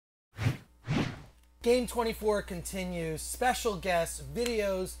Game 24 continues, special guests,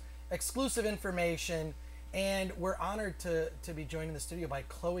 videos, exclusive information, and we're honored to be joined in the studio by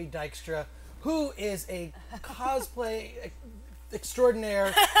Chloe Dykstra, who is a cosplay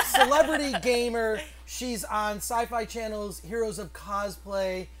extraordinaire, celebrity gamer. She's on Sci-Fi Channel's Heroes of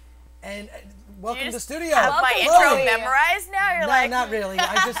Cosplay, and welcome to the studio. Have my intro memorized now? You're like, not really.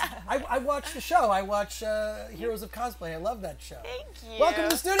 I watch the show. I watch Heroes of Cosplay. I love that show. Thank you. Welcome to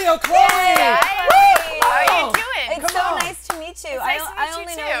the studio, Chloe. Hi. How are you doing? It's so nice to meet you. I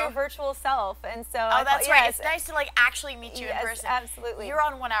only know your virtual self, and so that's right. It's nice to actually meet you in person. Absolutely. You're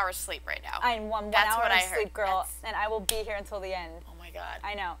on 1 hour's sleep right now. I'm one hour of sleep, girl, and I will be here until the end. Oh my God.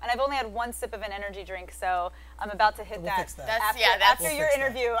 I know, and I've only had one sip of an energy drink, so I'm about to hit Fix that. After your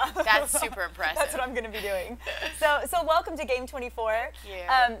interview. That's super impressive. That's what I'm going to be doing. So welcome to Game 24. Thank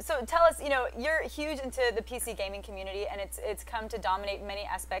you. So tell us, you're huge into the PC gaming community, and it's come to dominate many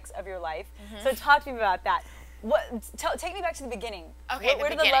aspects of your life. So talk to me about that. Take me back to the beginning. Okay, where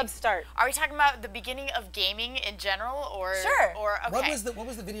did the love start? Are we talking about the beginning of gaming in general, or sure? Or okay. What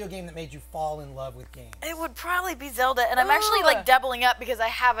was the video game that made you fall in love with games? It would probably be Zelda, and I'm actually doubling up because I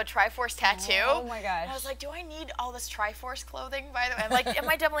have a Triforce tattoo. Oh my gosh! And I was like, do I need all this Triforce clothing? By the way, I'm like, am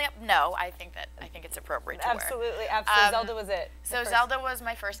I doubling up? No, I think it's appropriate to wear. Absolutely. Zelda was it. So Zelda was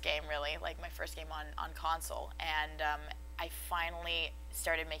my first game, really, like my first game on console, and I finally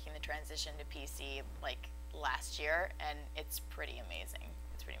started making the transition to PC last year, and it's pretty amazing.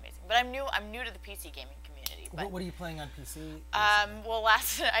 It's pretty amazing. But I'm new to the PC gaming community. But, what are you playing on PC? Well,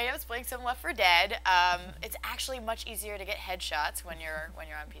 I was playing some Left 4 Dead. It's actually much easier to get headshots when you're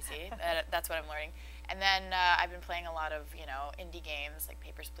on PC. That's what I'm learning. And then I've been playing a lot of indie games like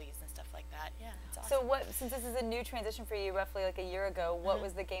Papers, Please and stuff like that. Yeah, it's awesome. So since this is a new transition for you, roughly like a year ago, what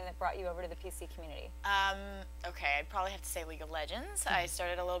was the game that brought you over to the PC community? Okay, I'd probably have to say League of Legends. I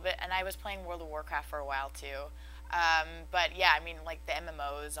started a little bit, and I was playing World of Warcraft for a while too. But yeah, I mean, the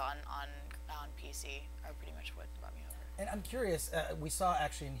MMOs on PC are pretty much what brought me over. And I'm curious, we saw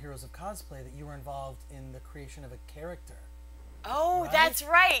actually in Heroes of Cosplay that you were involved in the creation of a character. Oh, right? That's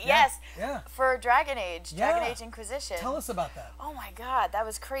right. Yeah. Yes. Yeah. For Dragon Age, Dragon Age Inquisition. Tell us about that. Oh my God, that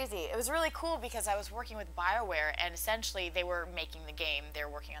was crazy. It was really cool because I was working with BioWare, and essentially they were making the game. They were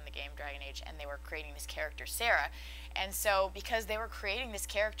working on the game Dragon Age, and they were creating this character, Sarah. And so because they were creating this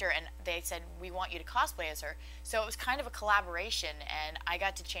character, and they said, we want you to cosplay as her. So it was kind of a collaboration, and I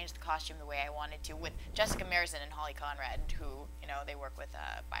got to change the costume the way I wanted to with Jessica Merzin and Holly Conrad, who they work with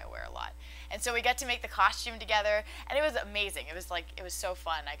BioWare a lot. And so we got to make the costume together, and it was amazing. It was so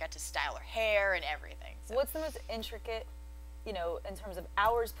fun. I got to style her hair and everything. So. What's the most intricate, in terms of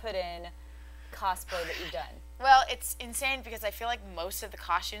hours put in, cosplay that you've done? Well, it's insane because I feel like most of the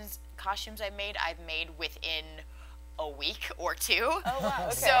costumes I've made within a week or two. Oh wow.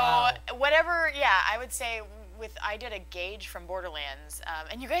 Okay. So whatever, I would say I did a Gage from Borderlands,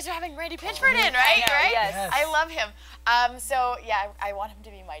 and you guys are having Randy Pitchford in, right? Right? Yes. I love him. So yeah, I want him to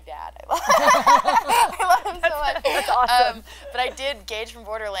be my dad. I love him so much. That's awesome. But I did Gage from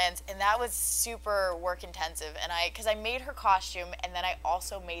Borderlands, and that was super work intensive. And because I made her costume, and then I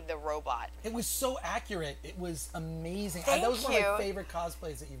also made the robot. It was so accurate. It was amazing. Thank that was one you. of my favorite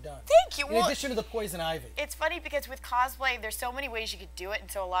cosplays that you've done. Thank you. In addition to the Poison Ivy. It's funny because with cosplay, there's so many ways you could do it, and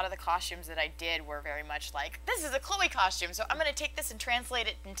so a lot of the costumes that I did were very much like, this is a Chloe costume, so I'm going to take this and translate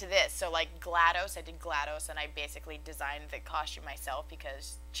it into this. So like GLaDOS, I did GLaDOS, and I basically designed the costume myself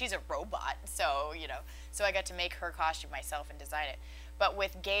because she's a robot, so, so I got to make her costume myself and design it. But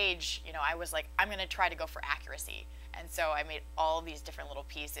with Gage, I was like, I'm going to try to go for accuracy. And so I made all these different little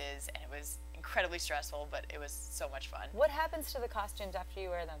pieces, and it was incredibly stressful, but it was so much fun. What happens to the costumes after you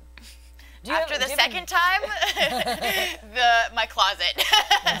wear them? After the second time, my closet.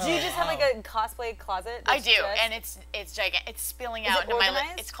 Do you just have like a cosplay closet? I do, and it's gigantic. It's spilling out into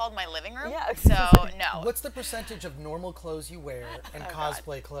it's called my living room. Yeah. So no. What's the percentage of normal clothes you wear and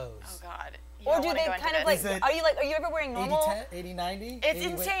cosplay clothes? Oh God. Or do they kind of are you ever wearing normal? 80, 90? It's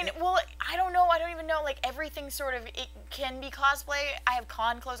insane. Well, I don't know. I don't even know. Like everything sort of, it can be cosplay. I have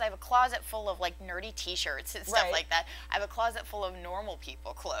con clothes. I have a closet full of like nerdy t-shirts and stuff like that. I have a closet full of normal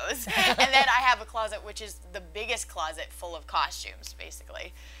people clothes. And then I have a closet which is the biggest closet full of costumes,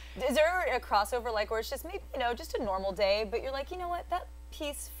 basically. Is there a crossover like where it's just maybe, just a normal day, but you're like, you know what, that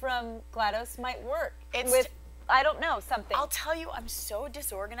piece from GLaDOS might work with I don't know, something. I'll tell you, I'm so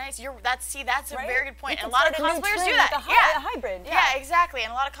disorganized. That's a very good point. And a lot of cosplayers do that. A hybrid. Yeah, exactly.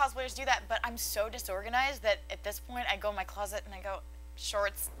 And a lot of cosplayers do that. But I'm so disorganized that at this point, I go in my closet and I go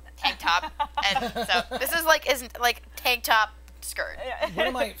shorts, tank top, and so this is isn't tank top, skirt. One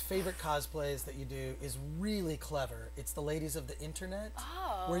of my favorite cosplays that you do is really clever. It's the Ladies of the Internet,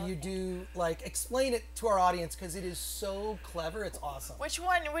 where you do like explain it to our audience because it is so clever. It's awesome. Which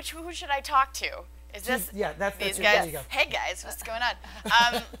one? Who should I talk to? Is this? Yeah, that's these it. guys. There you go. Hey guys, what's going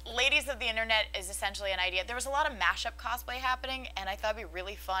on? Ladies of the Internet is essentially an idea. There was a lot of mashup cosplay happening, and I thought it'd be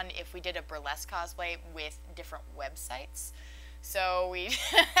really fun if we did a burlesque cosplay with different websites. So we.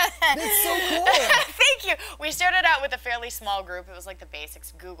 That's so cool. Thank you. We started out with a fairly small group. It was like the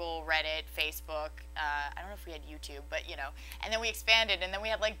basics: Google, Reddit, Facebook. I don't know if we had YouTube, but you know. And then we expanded, and then we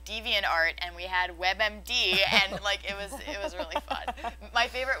had like DeviantArt, and we had WebMD, and like it was really fun. My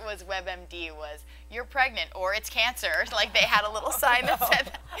favorite was WebMD was "You're pregnant" or "It's cancer." Like they had a little sign that said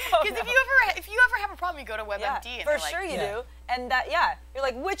that. Because if you ever have a problem, you go to WebMD. Yeah, and for they're sure like, you do. And that, you're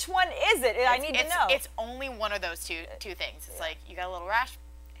like, which one is it? I need to know. It's only one of those two things. It's like you got a little rash.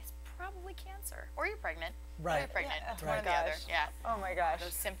 It's probably cancer, or you're pregnant. Right. Or you're pregnant. Yeah. It's Oh one my or the other. gosh. Yeah. Oh my gosh.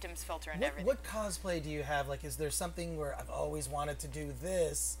 Those symptoms filter into everything. What cosplay do you have? Like, is there something where I've always wanted to do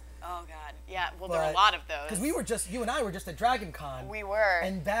this? Oh God. Yeah. Well, there are a lot of those. Because you and I were just at Dragon Con. We were.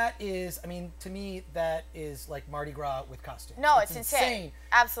 And that is, I mean, to me, that is like Mardi Gras with costumes. No, it's insane.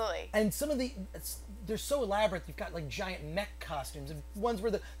 Absolutely. And some of they're so elaborate. You've got like giant mech costumes. And ones where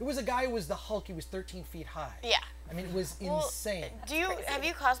there was a guy who was the Hulk. He was 13 feet high. Yeah. I mean, it was insane. Have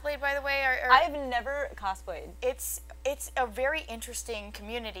you cosplayed, by the way? Or I've never cosplayed. It's a very interesting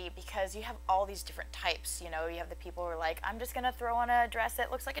community because you have all these different types. You know, you have the people who are like, I'm just gonna throw on a dress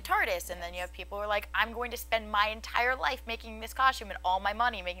that looks like a TARDIS, and then you have people who are like, I'm going to spend my entire life making this costume and all my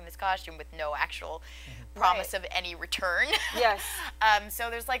money making this costume with no actual promise of any return. Yes. So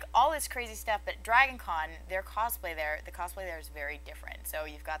there's like all this crazy stuff, but Dragon Con, the cosplay there is very different. So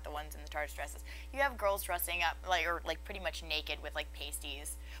you've got the ones in the TARDIS dresses. You have girls dressing up like pretty much naked with like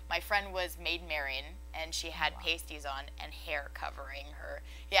pasties. My friend was Maid Marian, and she had pasties on and hair covering her.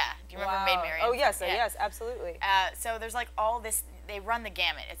 Yeah, do you remember Maid Marian? Oh yes, Yeah. yes, absolutely. So there's like all this. They run the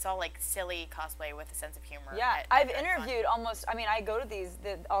gamut. It's all like silly cosplay with a sense of humor. Yeah, at I've Dragon Con. interviewed almost. I mean, I go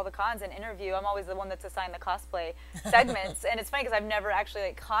to all the cons and interview. I'm always the one that's assigned the cosplay segments, and it's funny because I've never actually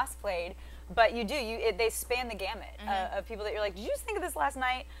like cosplayed. But you do. They span the gamut of people that you're like, did you just think of this last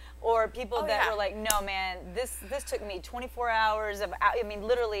night? Or people that were like, no, man, this took me 24 hours of. I mean,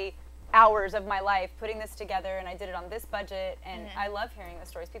 literally hours of my life putting this together, and I did it on this budget. And I love hearing the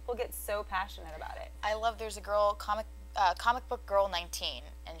stories. People get so passionate about it. I love. There's a girl, comic book girl 19,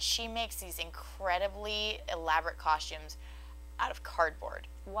 and she makes these incredibly elaborate costumes out of cardboard.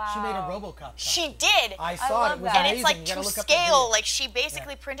 Wow. She made a RoboCop costume. She did. I saw it. It was that. And amazing. it's like You to gotta look up the video. scale. Like she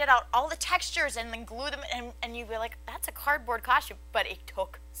basically printed out all the textures and then glued them, and you'd be like, that's a cardboard costume, but it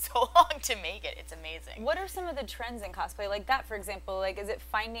took so long to make it. It's amazing. What are some of the trends in cosplay? Like that, for example, like is it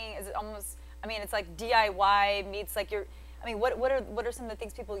almost, I mean, it's like DIY meets like I mean, what are some of the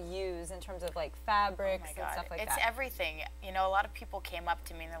things people use in terms of like fabrics and stuff like that? It's everything. You know, a lot of people came up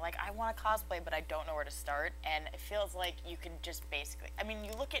to me and they're like, I want to cosplay, but I don't know where to start. And it feels like you can just basically, I mean, you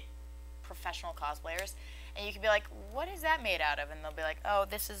look at professional cosplayers and you can be like, what is that made out of? And they'll be like, oh,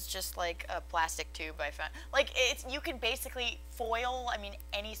 this is just like a plastic tube I found. Like you can basically foil, I mean,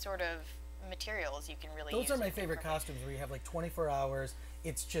 any sort of materials you can really use. Those are my favorite costumes where you have like 24 hours.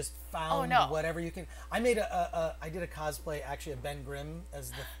 It's just found whatever you can. I did a cosplay actually of Ben Grimm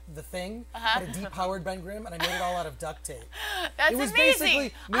as the Thing, but a depowered Ben Grimm, and I made it all out of duct tape. That's it was amazing. Basically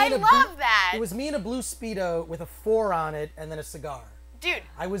me I in a love that. It was me in a blue Speedo with a 4 on it and then a cigar. Dude.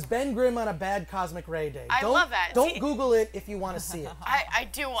 I was Ben Grimm on a bad cosmic ray day. I love that. Don't Google it if you want to see it. I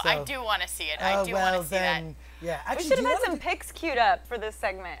do want to see it. I do want to see that. Yeah, We actually, should have had some pics queued up for this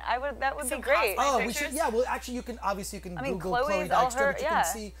segment. That would be great. cosplay Oh, we pictures? should. Yeah, well, actually, you can mean, Google Chloe's Chloe all Dykstra, her- but you can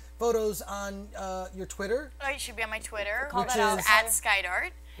see photos on your Twitter. Oh, you should be on my Twitter, Call which that is out. at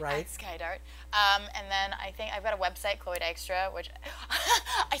Skydart. Right. At Skydart. And then I think I've got a website, Chloe Dykstra, which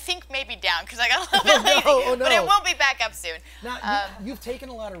I think may be down because I got a little bit lazy, but it will be back up soon. Now, you've taken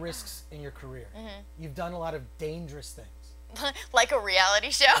a lot of risks in your career. You've done a lot of dangerous things. Like a reality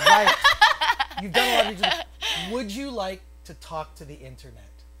show. Right. You've done a lot of dangerous things. Would you like to talk to the internet?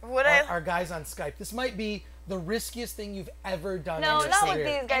 Would Our guys on Skype. This might be the riskiest thing you've ever done No, in your not career. with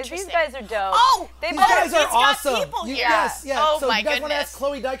these guys. These Interesting. guys are dope. Oh, They've These got- guys are it's got awesome. people here. Yes, yeah. Oh, so my you guys want to goodness. ask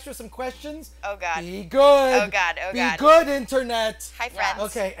Chloe Dykstra some questions? Oh, God. Be good. Oh, God. Oh, Be God. good, internet. Hi, friends.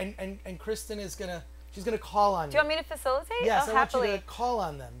 Okay, and Kristen is she's gonna call on you. Do you want me to facilitate? Yes, oh, I want happily. you to call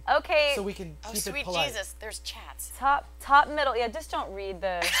on them. Okay. So we can Oh, keep it sweet polite. Jesus. There's chats. Top, middle. Yeah, just don't read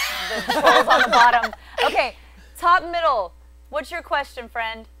the trolls on the bottom. Okay, top, middle. What's your question,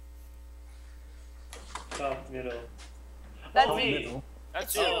 friend? Top, middle. That's me.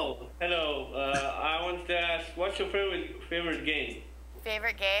 That's you. you. Oh, hello. I want to ask, what's your favorite game?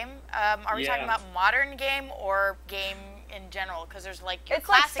 Favorite game? Are we talking Yeah. about modern game or game in general? Because there's like your It's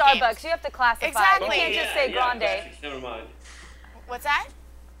like classic Starbucks. games. You have to classify. Exactly. You can't just say grande. Classics, never mind. What's that?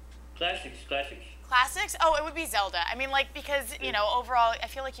 Classics. Classics? Oh, it would be Zelda. I mean, like, because, you know, overall, I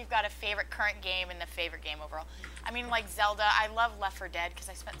feel like you've got a favorite current game and a favorite game overall. I mean, like, Zelda, I love Left 4 Dead because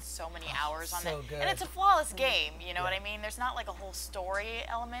I spent so many hours on so it. good. And it's a flawless game, you know what I mean? There's not, like, a whole story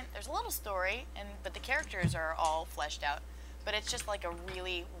element. There's a little story, but the characters are all fleshed out. But it's just, like, a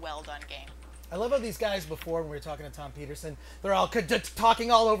really well-done game. I love how these guys before, when we were talking to Tom Peterson, they're all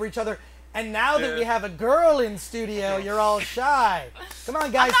talking all over each other. And now that we have a girl in studio, you're all shy. Come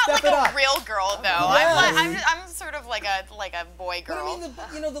on, guys, I'm not step it like up. a real girl, though. Yes. I'm sort of like a boy But girl. I mean,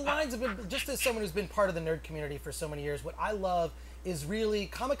 you know, the lines have been, just as someone who's been part of the nerd community for so many years, what I love is really,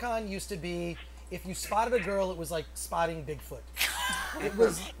 Comic-Con used to be, if you spotted a girl, it was like spotting Bigfoot. It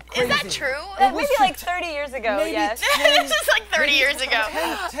was crazy. Is that true? It was Maybe like 30 years ago, maybe yes. 10, This is like 30 years ago.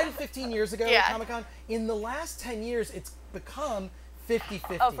 10, 15 years ago Yeah. at Comic-Con. In the last 10 years, it's become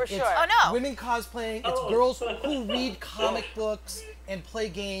 50-50. Oh, for It's sure. Oh, no. women cosplaying, it's girls who read comic books and play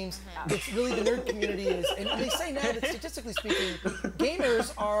games. It's really the nerd community is, and they say now that statistically speaking,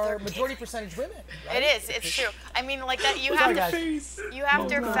 gamers are majority percentage women. Right? It is. It's true. I mean, like that. You Sorry, have to. guys. You have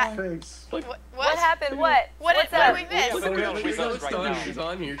to. What happened? What? What What's did up? we miss? Look at She's what right now. She's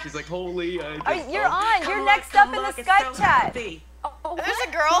on here. She's like, holy. You're on. You're next up in the Skype chat. Oh, There's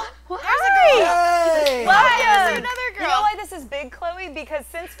a girl. There's a girl. Hey! There's another girl. You know why this is big, Chloe? Because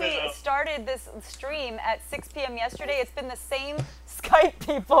since we started this stream at 6 p.m. yesterday, it's been the same Skype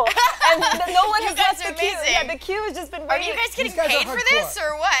people, and no one has guys left are the queue. amazing. Yeah, the queue has just been Are waiting. you guys getting These guys are paid for this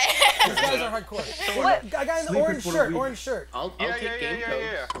hardcore. or what? These guys are hardcore. What? A guy in the orange shirt, I'll Yeah, take game yeah.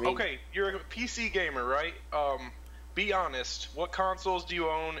 codes. I mean, Okay, you're a PC gamer, right? Be honest. What consoles do you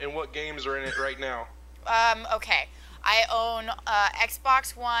own, and what games are in it right now? Okay. I own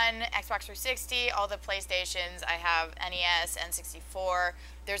Xbox One, Xbox 360, all the PlayStations. I have NES, N64.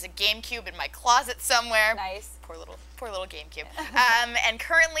 There's a GameCube in my closet somewhere. Nice. Poor little GameCube. And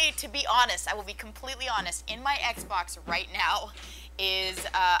currently, to be honest, I will be completely honest, in my Xbox right now is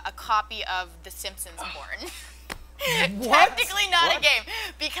a copy of The Simpsons porn. Technically not a game,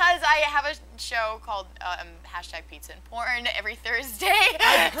 because I have a show called #Pizza and Porn every Thursday.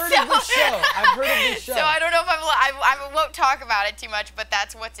 I've heard of this show. So I don't know if I won't talk about it too much, but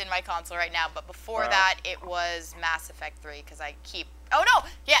that's what's in my console right now. But before that, it was Mass Effect 3, because I keep. Oh no,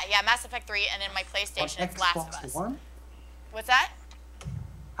 yeah, Mass Effect 3, and then my PlayStation it's Last of Us. One? What's that?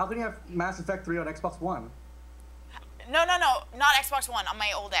 How can you have Mass Effect 3 on Xbox One? No, not Xbox One. On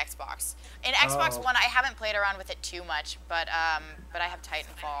my old Xbox. In Xbox Oh. One, I haven't played around with it too much, but I have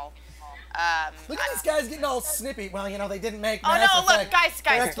Titanfall. Look at these guys getting all snippy. Well, you know, they didn't make Oh Mass no! Look, Effect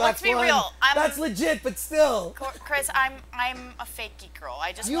guys, for let's Xbox be One. real. That's legit, but still. Chris, I'm a fake geek girl.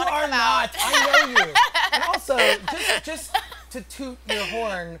 I just You want to are come not. out. I know you. And also, just to toot your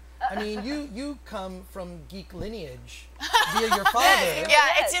horn, I mean, you come from geek lineage via your father. Yeah,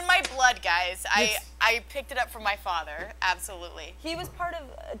 Yes. it's in my blood, guys. It's- I picked it up from my father. Absolutely. He was part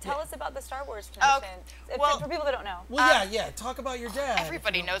of. Tell us about the Star Wars Oh, connection. well- for people that don't know. Well, yeah. Talk about your dad.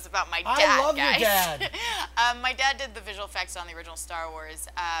 Everybody knows about my I dad, love your guys. dad. My dad did the visual effects on the original Star Wars,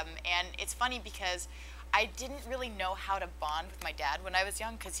 and it's funny because I didn't really know how to bond with my dad when I was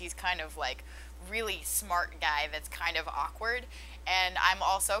young, because he's kind of like really smart guy that's kind of awkward, and I'm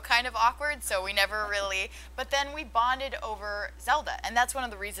also kind of awkward, so we never really. But then we bonded over Zelda, and that's one of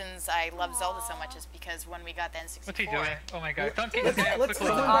the reasons I love Zelda so much, is because when we got the N64. What's he doing? Oh my god. Don't take Let's his let's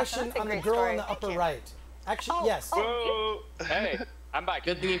quickly. take a question That's a on the great girl story. in the upper right. Actually, yes. Whoa! Hey, I'm back.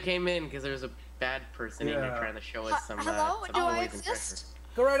 good thing you came in because there's a bad person in here Yeah. trying to show us some. Hello, some do I boys and exist?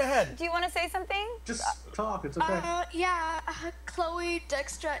 Go right ahead. Do you want to say something? Just talk, it's okay. Yeah, Chloe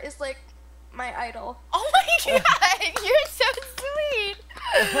Dykstra is like my idol. Oh my god, you're so sweet.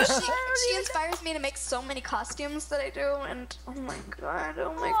 She inspires me to make so many costumes that I do, and oh my god.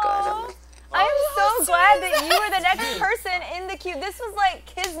 I'm so glad that you were the next person in the queue. This was like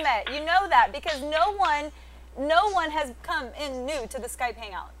kismet. You know that, because no one has come in new to the Skype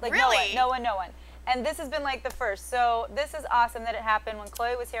Hangout. Like Really? no one. And this has been like the first. So this is awesome that it happened when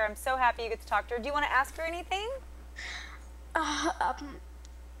Chloe was here. I'm so happy you get to talk to her. Do you want to ask her anything?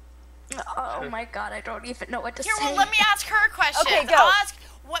 Oh my god, I don't even know what to Here, say. well, let me ask her a question. Okay, go. I'll ask,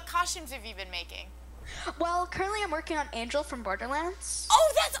 what costumes have you been making? Well, currently I'm working on Angel from Borderlands.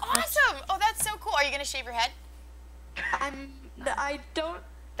 Oh, that's awesome! Oh, that's so cool. Are you gonna shave your head? I don't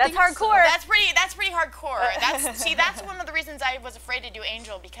That's hardcore. That's pretty hardcore. That's one of the reasons I was afraid to do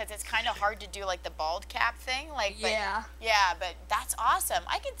Angel, because it's kind of hard to do like the bald cap thing. Like, Yeah. but that's awesome.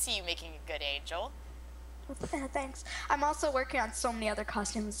 I can see you making a good Angel. Thanks. I'm also working on so many other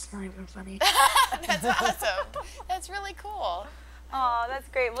costumes. It's not even funny. That's awesome. That's really cool. Oh, that's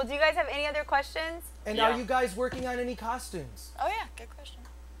great. Well, do you guys have any other questions? And are you guys working on any costumes? Oh yeah, good question.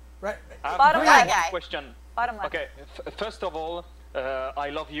 Right. Bottom line. line. Question. Bottom line. Okay, first of all, I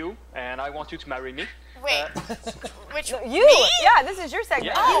love you and I want you to marry me. Wait, which You? me? Yeah, this is your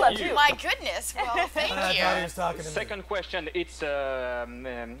segment. Yeah, He loves you. you. My goodness. Well, thank I you. thought he was talking to me. Second question,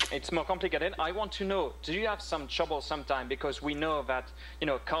 it's more complicated. I want to know, do you have some trouble sometime, because we know that, you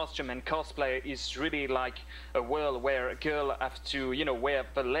know, costume and cosplay is really like a world where a girl have to, you know, wear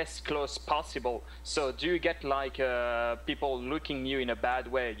the less clothes possible. So do you get like people looking you in a bad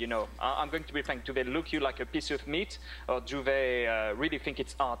way, you know? I'm going to be frank, do they look you like a piece of meat, or do they really think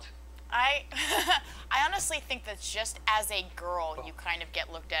it's art? I honestly think that just as a girl, you kind of get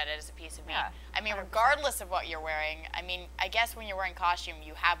looked at as a piece of meat. Yeah, I mean, regardless of what you're wearing, I mean, I guess when you're wearing costume,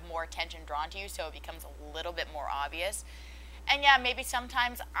 you have more attention drawn to you, so it becomes a little bit more obvious. And yeah, maybe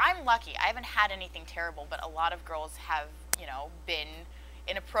sometimes, I'm lucky. I haven't had anything terrible, but a lot of girls have, you know, been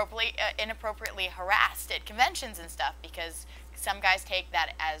inappropriately harassed at conventions and stuff, because some guys take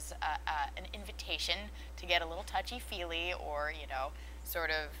that as an invitation to get a little touchy-feely, or, you know, sort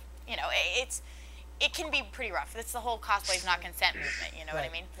of, you know, it can be pretty rough. That's the whole cosplay is not consent movement. You know what I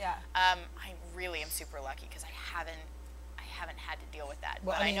mean? Yeah. I really am super lucky because I haven't had to deal with that.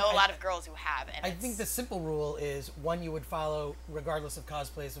 Well, but I know a lot of girls who have. And I think the simple rule is one you would follow regardless of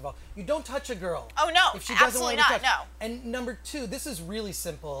cosplays involved. You don't touch a girl. Oh no, if she doesn't absolutely want to not. touch. No. And number two, this is really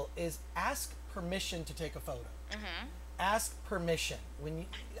simple: is ask permission to take a photo. Mm-hmm. Ask permission when you.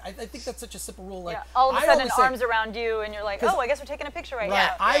 I think that's such a simple rule. Like, Yeah. All of a I sudden, always say- arms around you, and you're like, oh, I guess we're taking a picture right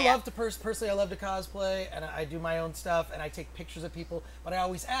now. I love to personally. I love to cosplay, and I do my own stuff, and I take pictures of people. But I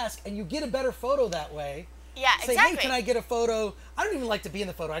always ask, and you get a better photo that way. Yeah, Say, exactly. hey, can I get a photo? I don't even like to be in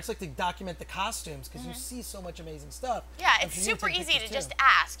the photo. I just like to document the costumes because you see so much amazing stuff. Yeah, And it's for you super take easy to pictures just too.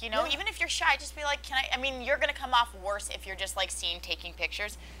 ask, you know, Yeah. even if you're shy, just be like, I mean, you're going to come off worse if you're just like seen taking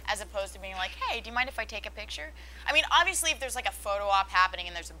pictures as opposed to being like, hey, do you mind if I take a picture? I mean, obviously if there's like a photo op happening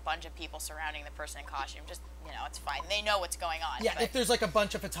and there's a bunch of people surrounding the person in costume, just, you know, it's fine. They know what's going on. Yeah, but, if there's like a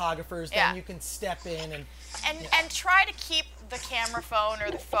bunch of photographers, Yeah. then you can step in and and try to keep the camera phone or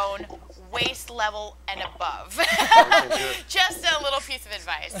the phone waist level and above. Just a little piece of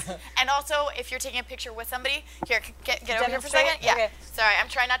advice. And also, if you're taking a picture with somebody, here, get over here for a second. Yeah. Okay. Sorry, I'm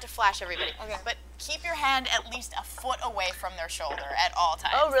trying not to flash everybody. Okay. But keep your hand at least a foot away from their shoulder at all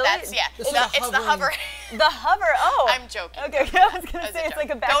times. Oh, really? That's, yeah. This is a It's the hover. The hover. Oh. I'm joking. Okay. I was gonna As a say it's joke. like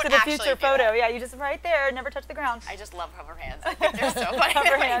a Back Don't to the actually Future do photo. that. Yeah, you just right there, never touch the ground. I just love hover hands. I think they're so funny.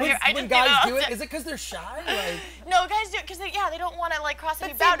 Hover hands. when guys do it, is it because they're shy? Like, No, guys do it because they don't want to like cross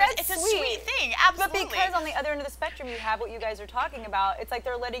any see, boundaries. that's It's a sweet. sweet thing, But absolutely. because on the other end of the spectrum you have what you guys are talking about, it's like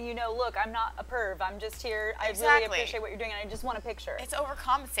they're letting you know, look, I'm not a perv. I'm just here. I really Exactly. appreciate what you're doing, and I just want a picture. It's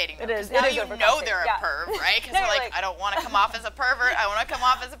overcompensating though, It is. because now It is you know overcompensating, they're yeah. a perv, right? Because No, they're you're like, like- I don't want to come off as a pervert. I want to come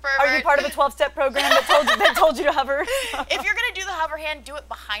off as a pervert. Are you part of a 12-step program that told you to hover? If you're gonna do the hover hand, do it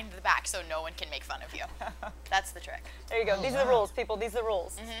behind the back so no one can make fun of you. That's the trick. There you go. These are the rules, people. These are the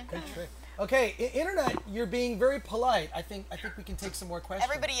rules. good trick. Okay, internet, you're being very polite. I think we can take some more questions.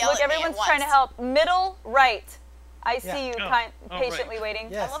 Everybody yell Look, at me everyone's at trying to once. help. Middle right. I see Yeah. you right. patiently waiting.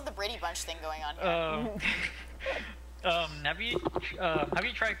 Yes. I love the Brady Bunch thing going on here. Have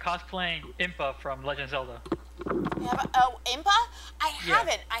you tried cosplaying Impa from Legend of Zelda? Yeah, but, Impa? I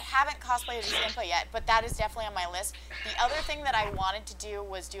haven't cosplayed as Impa yet, but that is definitely on my list. The other thing that I wanted to do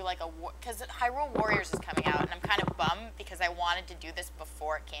was do like because Hyrule Warriors is coming out, and I'm kind of bummed because I wanted to do this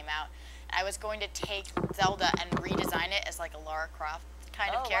before it came out. I was going to take Zelda and redesign it as like a Lara Croft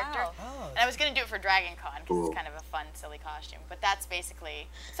kind of character. Wow. Oh. And I was going to do it for Dragon Con because it's kind of a fun, silly costume. But that's basically,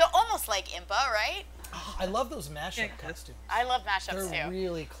 so almost like Impa, right? Oh, I love those mashup costumes. I love mashups They're too.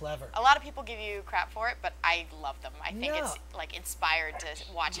 really clever. A lot of people give you crap for it, but I love them. I think it's Yeah. like inspired to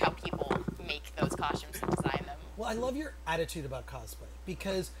watch how people make those costumes and design them. Well, I love your attitude about cosplay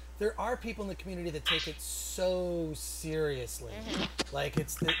because there are people in the community that take it so seriously. Like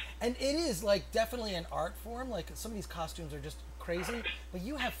and it is like definitely an art form. Like some of these costumes are just crazy, but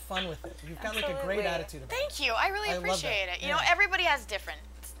you have fun with it. You've got like a great Absolutely. attitude about it. Thank you. I really I love appreciate that. it. You know, Yeah. everybody has different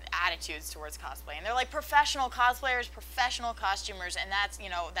attitudes towards cosplay, and they're like professional cosplayers, professional costumers, and that's, you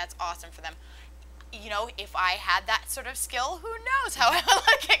know, that's awesome for them. You know, if I had that sort of skill, who knows how I would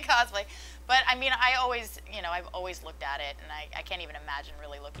look at cosplay. But I mean, I've always looked at it, and I can't even imagine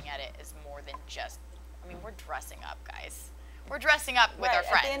really looking at it as more than just, I mean, we're dressing up, guys. we're dressing up with our Right, at the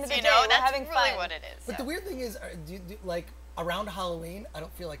friends. end of the You day, know, we're that's having really fun. what it is. But the weird thing is, like around Halloween, I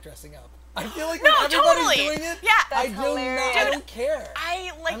don't feel like dressing up. I feel like No, when everybody's totally. doing it, Yeah. I That's do not. hilarious. I don't care.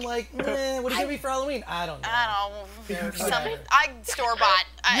 I'm like, meh, what are you gonna be for Halloween? I don't know. I don't know. Whatever. I store bought.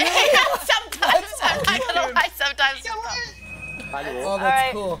 Sometimes I'm not gonna lie. Sometimes. Oh, that's right.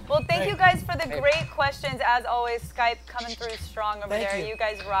 cool. Well, thank Hey. you guys for the great questions. As always, Skype coming through strong over Thank there. you. You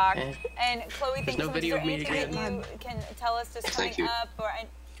guys rock. Eh. And Chloe, thanks no so much. video Is of there me anything that again. you can tell us just Thank coming you. up? Or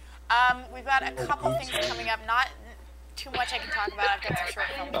We've got a couple things coming up. Not too much I can talk about. I've got some short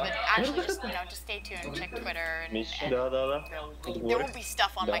films, but actually, just just stay tuned. Check Twitter, and there will be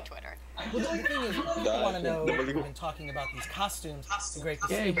stuff on my Twitter. Well, the thing is, people want to know, we've been talking about these costumes. It's great to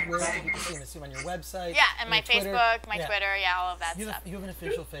see, but where can people see them? See them on your website? Yeah, and my your Twitter? Facebook, my Yeah. Twitter, all of that You stuff. have an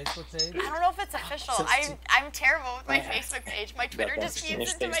official Facebook page? I don't know if it's official. I'm terrible with my Facebook page. My Twitter just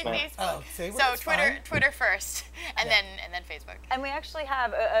feeds into my Facebook. Oh, see, well, So that's fine. Twitter first, and then Facebook. And we actually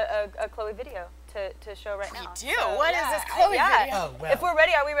have a Chloe video to show right now. We do? What is this Chloe yeah. video? Oh, wow. If we're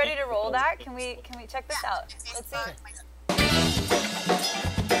ready, are we ready to roll that? Can we check this out? Let's see.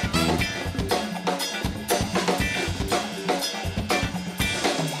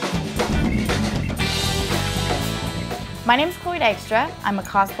 My name is Chloe Dykstra. I'm a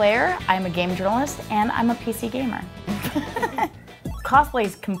cosplayer, I'm a game journalist, and I'm a PC gamer. Cosplay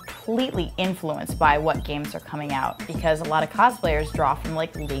is completely influenced by what games are coming out because a lot of cosplayers draw from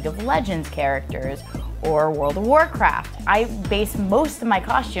like League of Legends characters or World of Warcraft. I base most of my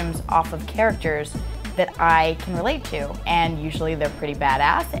costumes off of characters that I can relate to, and usually they're pretty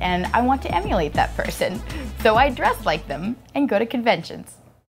badass, and I want to emulate that person. So I dress like them and go to conventions.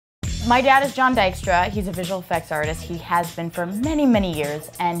 My dad is John Dykstra. He's a visual effects artist. He has been for many, many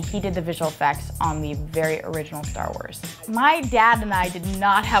years, and he did the visual effects on the very original Star Wars. My dad and I did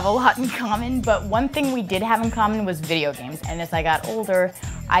not have a lot in common, but one thing we did have in common was video games. And as I got older,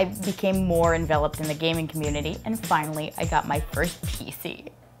 I became more enveloped in the gaming community, and finally I got my first PC.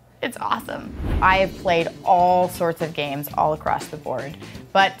 It's awesome. I have played all sorts of games all across the board,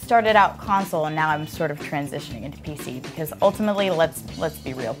 but started out console and now I'm sort of transitioning into PC because ultimately, let's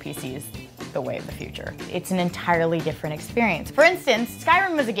be real, PC is the way of the future. It's an entirely different experience. For instance,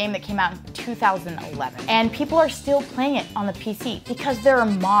 Skyrim was a game that came out in 2011 and people are still playing it on the PC because there are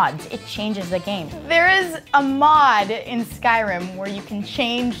mods. It changes the game. There is a mod in Skyrim where you can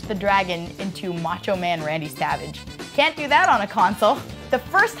change the dragon into Macho Man Randy Savage. Can't do that on a console. The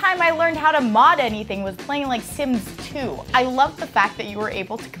first time I learned how to mod anything was playing like Sims 2. I love the fact that you were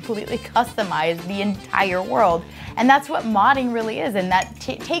able to completely customize the entire world. And that's what modding really is, and that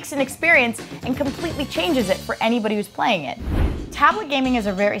takes an experience and completely changes it for anybody who's playing it. Tablet gaming is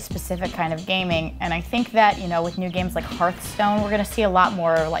a very specific kind of gaming, and I think that, with new games like Hearthstone, we're gonna see a lot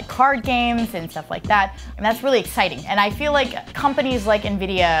more like card games and stuff like that, and that's really exciting. And I feel like companies like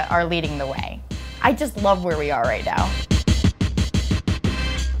NVIDIA are leading the way. I just love where we are right now.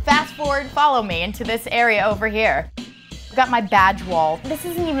 Fast forward, follow me into this area over here. I've got my badge wall. This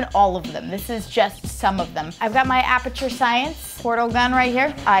isn't even all of them. This is just some of them. I've got my Aperture Science Portal gun right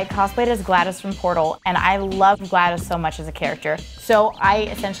here. I cosplayed as GLaDOS from Portal, and I love GLaDOS so much as a character. So I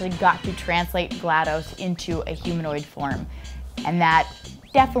essentially got to translate GLaDOS into a humanoid form. And that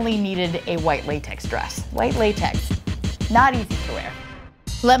definitely needed a white latex dress. White latex, not easy to wear.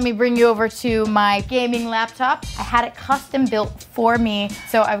 Let me bring you over to my gaming laptop. I had it custom built for me.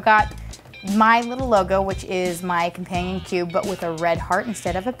 So I've got my little logo, which is my companion cube, but with a red heart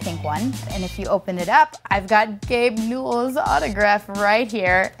instead of a pink one. And if you open it up, I've got Gabe Newell's autograph right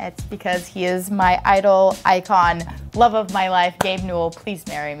here. It's because he is my idol, icon, love of my life. Gabe Newell, please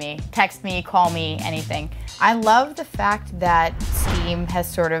marry me. Text me, call me, anything. I love the fact that Steam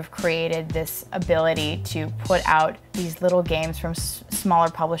has sort of created this ability to put out these little games from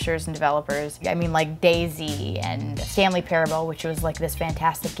smaller publishers and developers. I mean, like Daisy and Stanley Parable, which was like this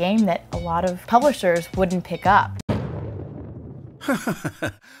fantastic game that a lot of publishers wouldn't pick up.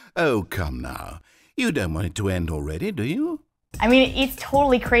 Oh, come now. You don't want it to end already, do you? I mean, it's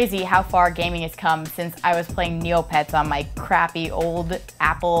totally crazy how far gaming has come since I was playing Neopets on my crappy old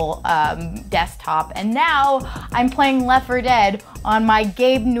Apple desktop, and now I'm playing Left 4 Dead on my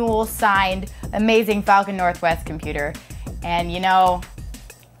Gabe Newell signed amazing Falcon Northwest computer. And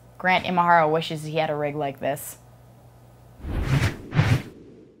Grant Imahara wishes he had a rig like this.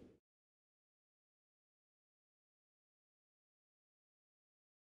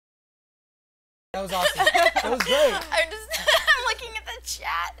 That was awesome. That was great. I'm looking at the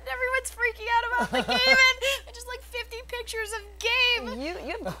chat and everyone's freaking out about the game and just like 50 pictures of Gabe.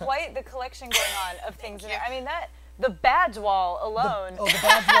 You have quite the collection going on of things in there. I mean, The badge wall alone. The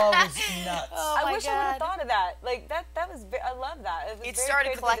badge wall was nuts. I wish I would have thought of that. Like that was. I love that. It, was it very started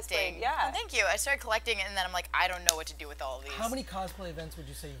creatively collecting. displayed. Yeah. Oh, thank you. I started collecting, and then I'm like, I don't know what to do with all of these. How many cosplay events would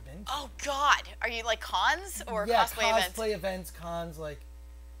you say you've been to? Oh God, are you like cons or yeah, cosplay events? Cosplay events, cons, like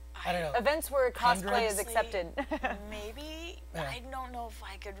I don't know. Events where cosplay Hundreds? is accepted. Maybe. Yeah. I don't know if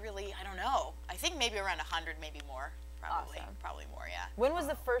I could really. I don't know. I think maybe around 100, maybe more. Probably. Awesome. Probably more. Yeah. When was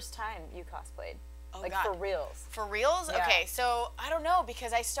the first time you cosplayed? Oh, like God. for reals? For reals? Yeah. Okay, so I don't know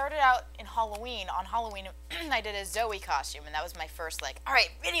because I started out in Halloween. On Halloween, I did a Zoe costume, and that was my first like, all right,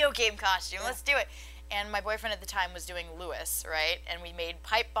 video game costume. Yeah. Let's do it. And my boyfriend at the time was doing Lewis, right? And we made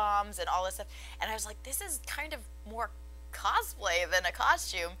pipe bombs and all this stuff. And I was like, this is kind of more cosplay than a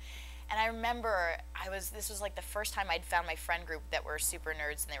costume. And I remember this was like the first time I'd found my friend group that were super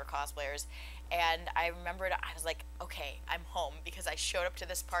nerds and they were cosplayers. And I remembered, I was like, okay, I'm home because I showed up to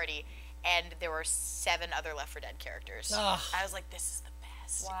this party and there were 7 other Left 4 Dead characters. Ugh. I was like, this is the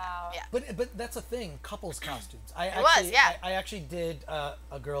best. Wow. Yeah. But that's a thing, couples costumes. I actually did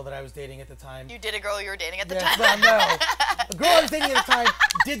a girl that I was dating at the time. You did a girl you were dating at the Yes, time? well, no. A girl I was dating at the time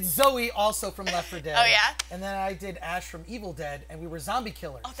did Zoe also from Left 4 Dead. Oh, yeah? And then I did Ash from Evil Dead, and we were zombie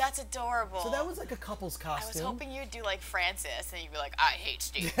killers. Oh, that's adorable. So that was like a couple's costume. I was hoping you'd do like Francis and you'd be like, I hate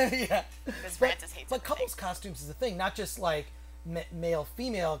Steve. Yeah. Because Francis hates But couples costumes is a thing, not just like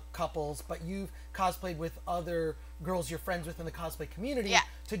male-female couples, but you've cosplayed with other girls you're friends with in the cosplay community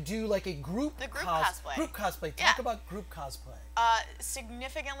to do like a group cosplay. Group cosplay. Talk about group cosplay.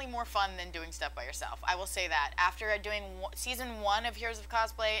 Significantly more fun than doing stuff by yourself. I will say that. After doing season 1 of Heroes of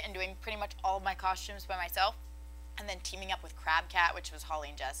Cosplay and doing pretty much all of my costumes by myself, and then teaming up with Crab Cat, which was Holly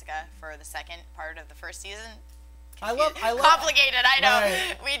and Jessica, for the second part of the first season. I love complicated, I know.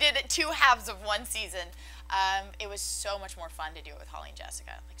 Right. We did 2 halves of one season. It was so much more fun to do it with Holly and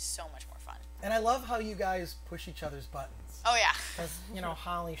Jessica. Like, so much more fun. And I love how you guys push each other's buttons. Oh, yeah. Because, you know,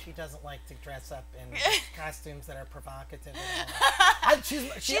 Holly, she doesn't like to dress up in costumes that are provocative.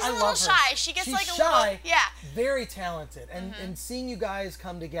 She's a little shy. She gets she's like a shy, little, yeah. very talented. And seeing you guys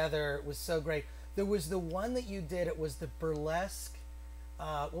come together was so great. There was the one that you did, it was the burlesque.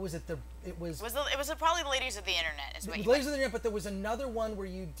 What was it? It was probably the Ladies of the Internet. Is what you Ladies of the Internet, but there was another one where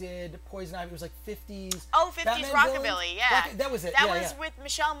you did Poison Ivy. It was like 50s. Oh, 50s Batman Rockabilly, villains? yeah. That was it. That was with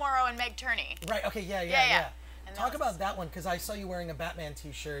Michelle Morrow and Meg Turney. Right. Okay. Yeah. Talk about that one because I saw you wearing a Batman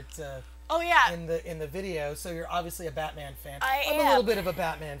T-shirt. Oh yeah. In the video, so you're obviously a Batman fan. I'm a little bit of a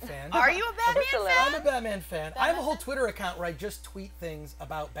Batman fan. Are you a Batman fan? I'm a Batman fan. I have a whole Twitter account where I just tweet things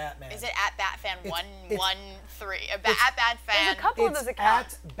about Batman. Is it at BatFan113? At BatFan. There's a couple of those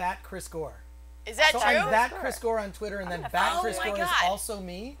accounts. At Bat Chris Gore. Is that so true? I'm Bat Chris Gore on Twitter, and then Bat Chris Gore is also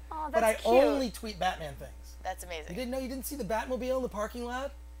me. Oh, but I cute. only tweet Batman things. That's amazing. You didn't know? You didn't see the Batmobile in the parking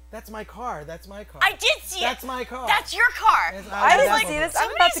lot? That's my car. That's my car. I did see it. That's my car. That's your car. I didn't see this.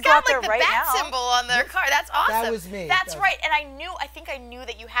 I'm about to go out there right now. Somebody's got like the bat symbol on their car. That's awesome. That was me. That's right. And I think I knew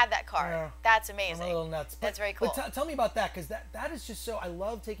that you had that car. Yeah. That's amazing. I'm a little nuts. That's very cool. But tell me about that, because that is just so. I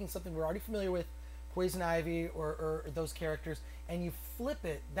love taking something we're already familiar with, Poison Ivy or those characters, and you flip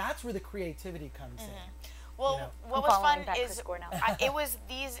it. That's where the creativity comes in. Well, what was fun is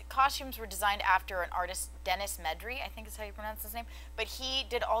these costumes were designed after an artist, Dennis Medry, I think is how you pronounce his name. But he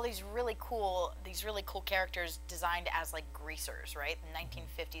did all these really cool characters designed as like greasers, right?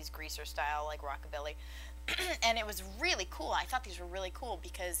 1950s greaser style, like rockabilly. And it was really cool. I thought these were really cool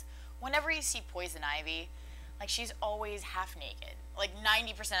because whenever you see Poison Ivy, like she's always half naked, like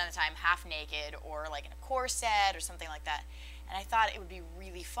 90% of the time half naked or like in a corset or something like that. And I thought it would be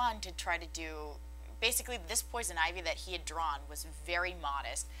really fun to try to do. Basically, this Poison Ivy that he had drawn was very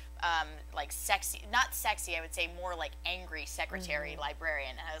modest, like sexy, not sexy, I would say more like angry secretary, librarian.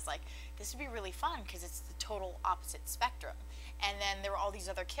 And I was like, this would be really fun because it's the total opposite spectrum. And then there were all these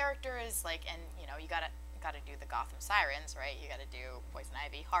other characters, like, and you know, you gotta do the Gotham Sirens, right? You gotta do Poison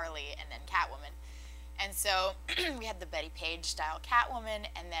Ivy, Harley, and then Catwoman. And so we had the Betty Page style Catwoman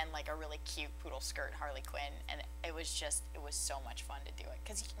and then like a really cute poodle skirt Harley Quinn. And it was so much fun to do it.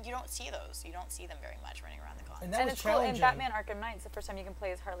 Because you don't see those. You don't see them very much running around the con. And it's cool. And Batman Arkham Knight's the first time you can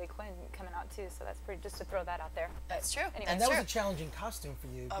play as Harley Quinn coming out too. So that's pretty, just to throw that out there. That's true. And that was a challenging costume for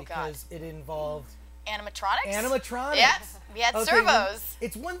you because it involved... Animatronics? Animatronics. Yes. We had servos.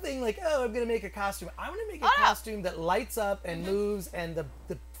 It's one thing like, oh, I'm going to make a costume. I want to make a costume that lights up and moves and the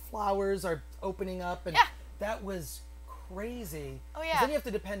flowers are opening up. And that was crazy. Oh, yeah. Then you have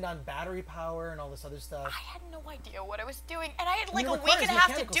to depend on battery power and all this other stuff. I had no idea what I was doing. And I had like a week and a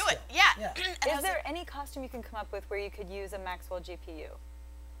half to do it. Yeah. Is there any costume you can come up with where you could use a Maxwell GPU?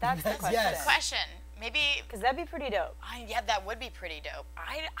 That's the question. Yes. Question. Maybe because that'd be pretty dope. Yeah, that would be pretty dope.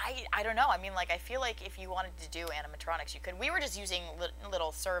 I don't know. I mean, like, I feel like if you wanted to do animatronics, you could. We were just using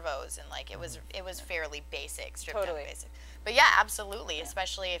little servos, and like it was fairly basic, stripped down basic. But yeah, absolutely.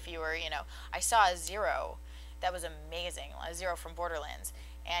 Especially if you were, you know, I saw a Zero, that was amazing. A Zero from Borderlands,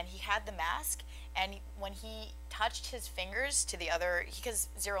 and he had the mask. And when he touched his fingers to the other, because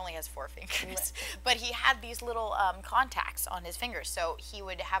Zero only has 4 fingers, but he had these little contacts on his fingers, so he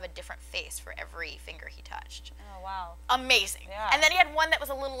would have a different face for every finger he touched. Oh, wow. Amazing. Yeah. And then he had one that was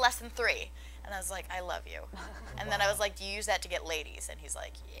a little less than 3. And I was like, I love you. And then I was like, do you use that to get ladies? And he's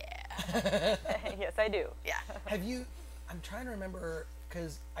like, yeah. Yes, I do. Yeah. Have you, I'm trying to remember,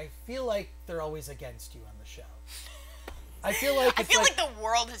 because I feel like they're always against you on the show. I feel like the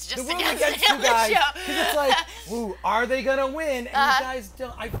world is just against you guys. the show. Because it's like, ooh, are they gonna win? And you guys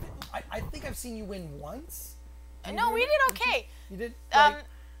don't. I think I've seen you win once. No, we did okay. You did.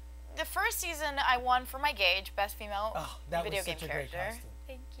 The first season, I won for my Gage, best female video game character.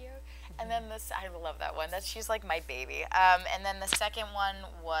 Thank you. And then I love that one. She's like my baby. And then the second one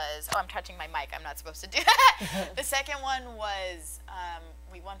was, I'm touching my mic. I'm not supposed to do that. The second one was,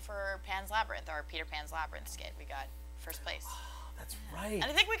 we won for Pan's Labyrinth, our Peter Pan's Labyrinth skit. We got first place. Oh, that's right. And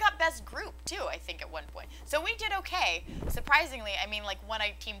I think we got best group too, I think, at one point. So we did okay. Surprisingly, I mean, like when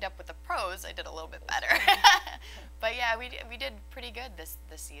I teamed up with the pros, I did a little bit better. But yeah, we did pretty good this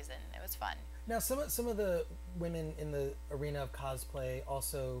season. It was fun. Now, some of the women in the arena of cosplay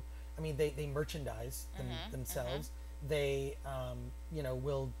also, I mean, they merchandise themselves. They, you know,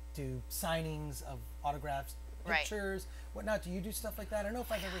 will do signings of autographs, pictures, whatnot. Do you do stuff like that? I don't know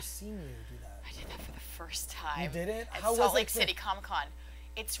if I've ever seen you do that. I did that for the first time. You did it? At Salt Lake City Comic Con.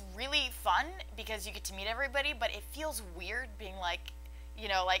 It's really fun because you get to meet everybody, but it feels weird being like, you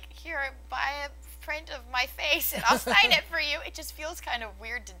know, like, here, buy a print of my face and I'll sign it for you. It just feels kind of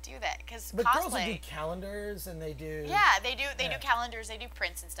weird to do that because But cosplay. girls do calendars and they do. Yeah, they do calendars, they do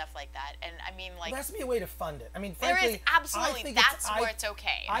prints and stuff like that. And I mean, like. There has to be a way to fund it. I mean, there frankly, is absolutely. That's where it's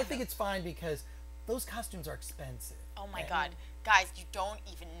okay. I think it's fine because those costumes are expensive. Oh my God. Guys, you don't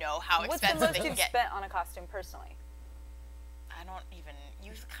even know how expensive they can get. What's the most you've spent on a costume personally? I don't even,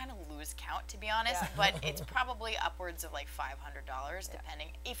 you kind of lose count to be honest, but it's probably upwards of like $500 depending.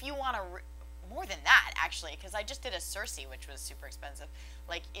 If you want to, more than that actually, because I just did a Cersei, which was super expensive.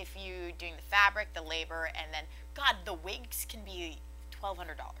 Like if you doing the fabric, the labor, and then, God, the wigs can be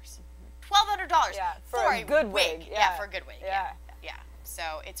 $1,200. $1,200 for a good wig. Yeah, for a good wig. Yeah.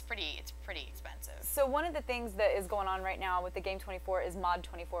 So it's pretty expensive. So one of the things that is going on right now with the Game 24 is Mod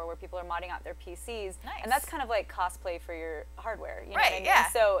 24, where people are modding out their PCs, and that's kind of like cosplay for your hardware. You know what I mean? Yeah.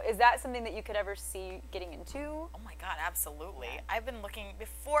 So is that something that you could ever see getting into? Oh my God, absolutely. I've been looking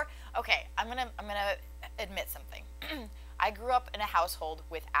before. Okay, I'm gonna admit something. I grew up in a household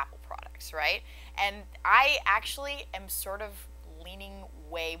with Apple products, right? And I actually am sort of leaning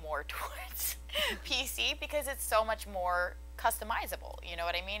way more towards PC because it's so much more customizable, you know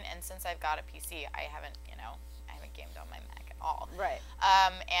what I mean? And since I've got a PC, I haven't gamed on my Mac at all. Right.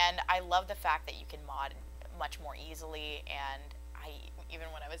 And I love the fact that you can mod much more easily, and even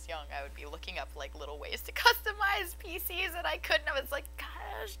when I was young, I would be looking up like little ways to customize PCs, and I couldn't. I was like,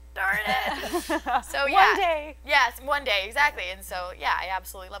 gosh darn it. So yeah. One day. Yes, one day, exactly. And so yeah, I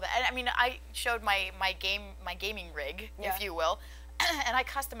absolutely love it. And I mean, I showed my gaming rig, if you will. And I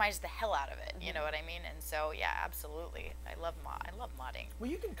customized the hell out of it, you know what I mean? And so, yeah, absolutely. I love modding. Well,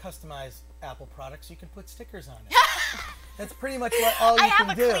 you can customize Apple products. You can put stickers on it. That's pretty much all you can do. I have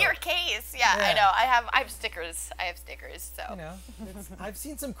a clear case. Yeah, I know. I have stickers. So. You know, I've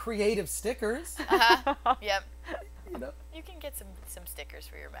seen some creative stickers. Yep. You know. You can get some stickers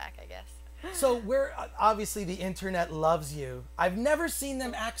for your Mac, I guess. So obviously the internet loves you. I've never seen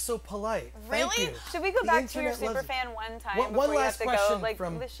them act so polite. Really? Thank you. Should we go back to your superfan one time? One last question. Like,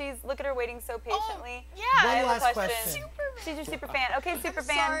 look at her waiting so patiently. Oh, yeah. One last question. She's your superfan. Okay,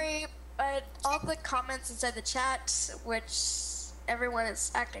 superfan. I'm sorry, but all the comments inside the chat, which everyone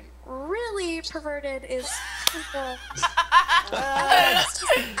is acting really perverted, is people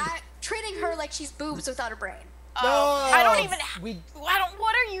treating her like she's boobs without a brain. No, I don't even.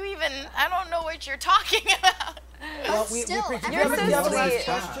 What are you even? I don't know what you're talking about. Well, we appreciate it. Do you have a last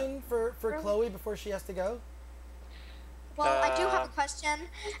question for Chloe before she has to go? Well, I do have a question.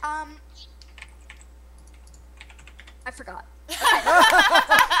 I forgot.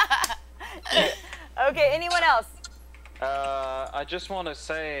 Okay, anyone else? I just want to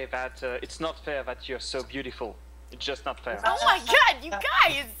say that it's not fair that you're so beautiful. It's just not fair. Oh my God, you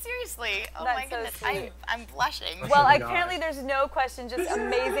guys! Seriously. Oh my goodness, I'm blushing. Well, apparently there's no question, just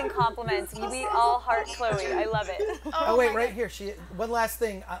amazing compliments. We all heart Chloe. I love it. Oh wait, right here. One last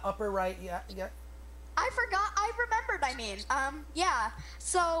thing. Upper right. Yeah. I forgot. I remembered. I mean, yeah.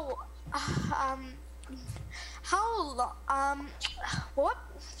 So, how long? What?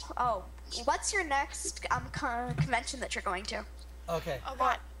 Oh, what's your next convention that you're going to? Okay. Oh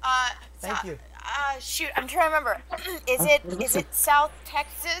God. Thank you. Shoot, I'm trying to remember. Is it South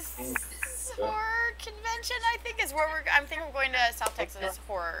Texas Horror Convention? I think is where I'm thinking we're going to South Texas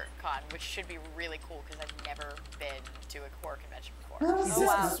Horror Con, which should be really cool because I've never been to a horror convention before.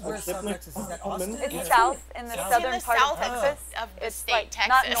 Where's South Texas? Is that Austin? It's south in the southern part of Texas. Of the it's state, like Texas.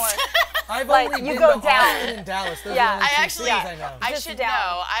 not north. I've like only you been go to down. Austin and Dallas. Those are the only two cities I know. I Just should down.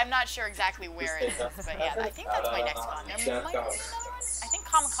 know. I'm not sure exactly where it is, but yeah, I think that's my next con. There might be another one. I think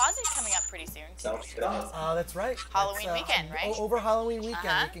Kamikaze is coming up pretty soon too. That's right. Halloween weekend, right? Over Halloween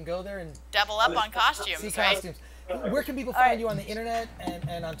weekend, we can go there and double up on costumes, see right? costumes. Where can people find you on the internet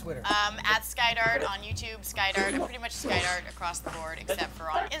and on Twitter? At Skydart on YouTube, Skydart. I'm pretty much Skydart across the board, except for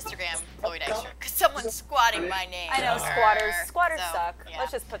on Instagram, Chloe Dykstra, because someone's squatting my name. I know, squatters suck. Yeah.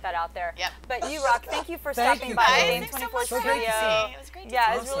 Let's just put that out there. Yep. But you rock. Thank you for Thank stopping you, by Chloe. the Game Thanks so 24 much for studio. having me. It was great to Yeah,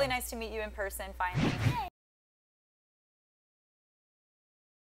 see it was really Awesome. nice to meet you in person finally.